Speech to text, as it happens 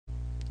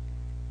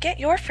Get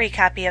your free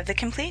copy of the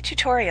complete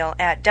tutorial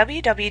at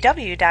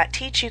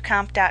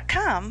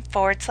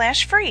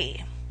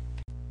www.teachucomp.com/free.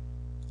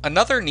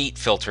 Another neat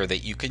filter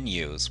that you can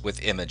use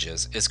with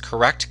images is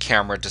Correct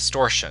Camera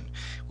Distortion,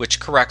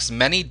 which corrects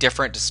many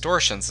different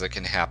distortions that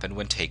can happen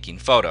when taking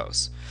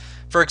photos.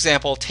 For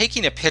example,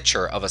 taking a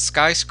picture of a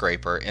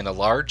skyscraper in a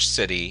large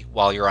city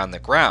while you're on the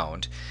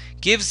ground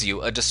gives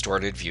you a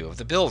distorted view of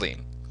the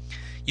building.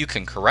 You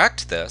can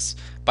correct this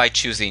by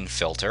choosing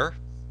Filter,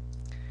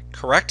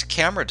 Correct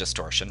Camera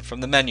Distortion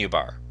from the menu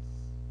bar.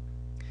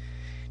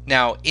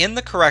 Now, in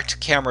the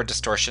Correct Camera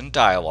Distortion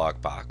dialog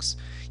box,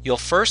 you'll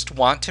first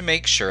want to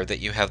make sure that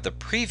you have the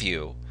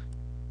Preview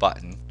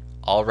button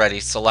already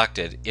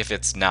selected if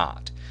it's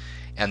not,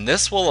 and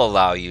this will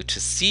allow you to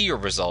see your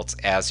results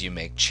as you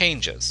make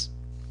changes.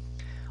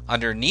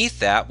 Underneath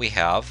that, we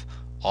have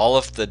all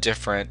of the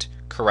different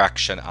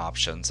correction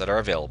options that are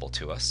available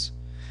to us.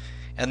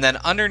 And then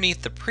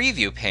underneath the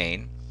Preview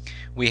pane,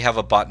 we have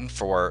a button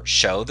for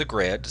Show the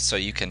Grid, so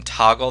you can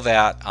toggle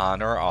that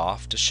on or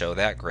off to show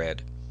that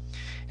grid.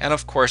 And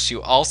of course,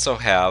 you also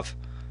have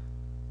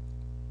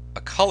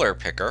a color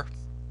picker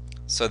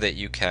so that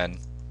you can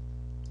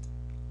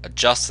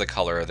adjust the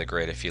color of the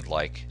grid if you'd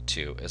like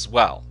to as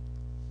well.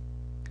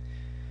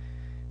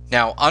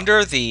 Now,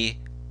 under the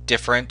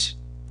different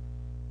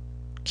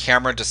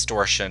camera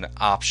distortion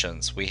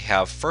options, we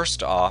have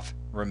first off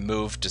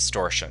Remove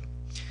Distortion,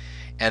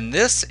 and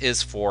this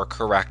is for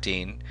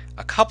correcting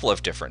a couple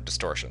of different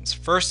distortions.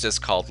 First is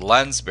called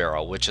Lens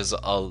Barrel, which is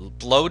a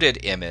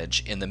bloated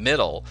image in the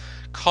middle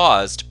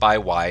caused by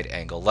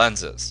wide-angle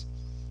lenses.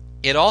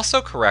 It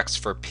also corrects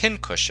for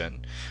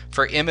pincushion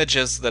for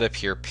images that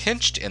appear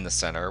pinched in the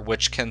center,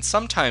 which can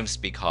sometimes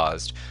be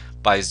caused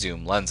by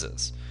zoom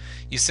lenses.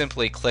 You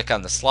simply click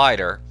on the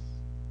slider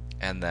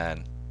and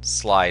then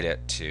slide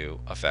it to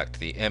affect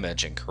the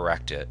image and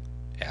correct it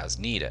as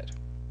needed.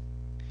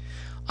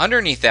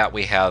 Underneath that,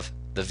 we have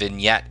the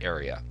Vignette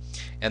area,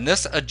 and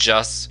this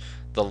adjusts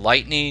the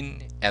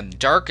lightening and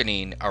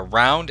darkening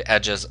around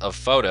edges of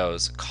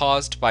photos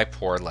caused by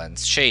poor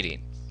lens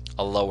shading.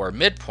 A lower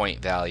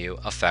midpoint value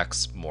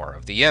affects more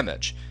of the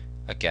image.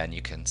 Again,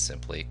 you can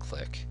simply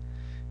click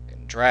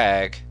and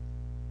drag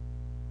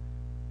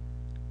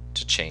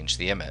to change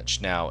the image.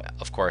 Now,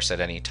 of course, at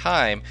any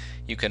time,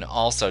 you can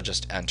also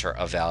just enter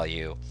a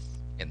value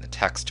in the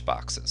text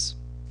boxes.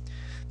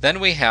 Then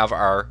we have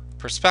our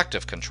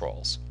perspective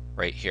controls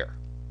right here.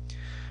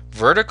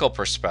 Vertical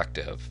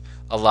perspective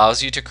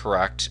allows you to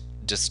correct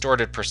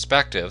distorted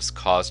perspectives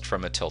caused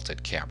from a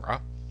tilted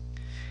camera,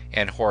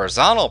 and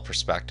horizontal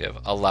perspective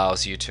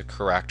allows you to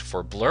correct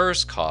for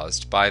blurs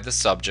caused by the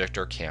subject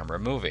or camera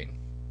moving.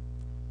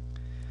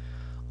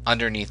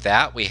 Underneath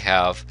that, we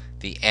have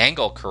the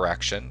angle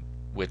correction,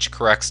 which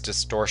corrects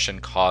distortion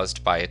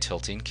caused by a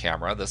tilting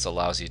camera. This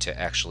allows you to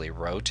actually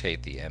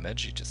rotate the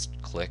image. You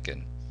just click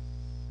and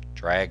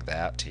drag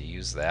that to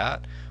use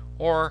that,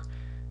 or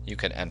you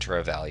can enter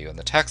a value in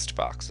the text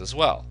box as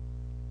well.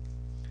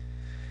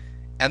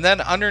 And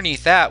then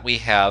underneath that, we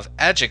have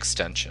edge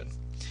extension.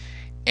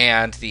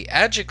 And the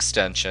edge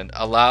extension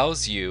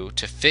allows you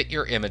to fit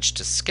your image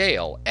to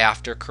scale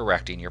after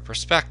correcting your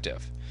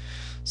perspective.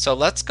 So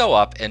let's go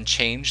up and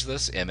change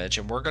this image,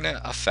 and we're going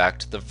to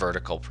affect the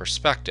vertical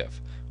perspective.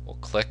 We'll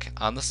click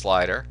on the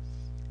slider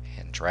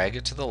and drag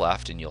it to the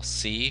left, and you'll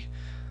see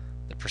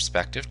the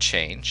perspective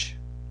change.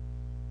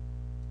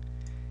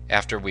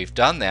 After we've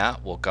done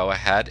that, we'll go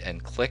ahead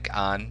and click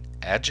on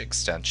Edge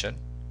Extension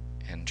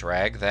and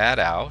drag that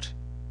out.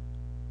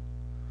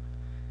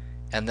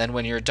 And then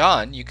when you're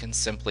done, you can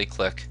simply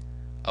click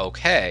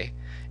OK,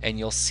 and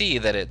you'll see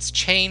that it's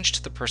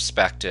changed the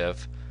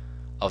perspective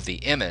of the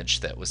image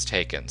that was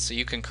taken. So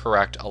you can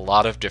correct a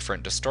lot of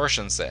different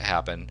distortions that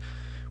happen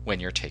when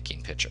you're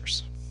taking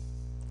pictures.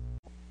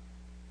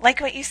 Like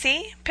what you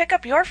see? Pick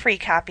up your free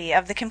copy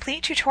of the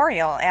complete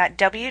tutorial at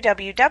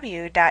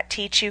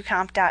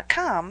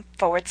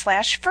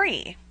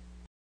www.teachucomp.com/free.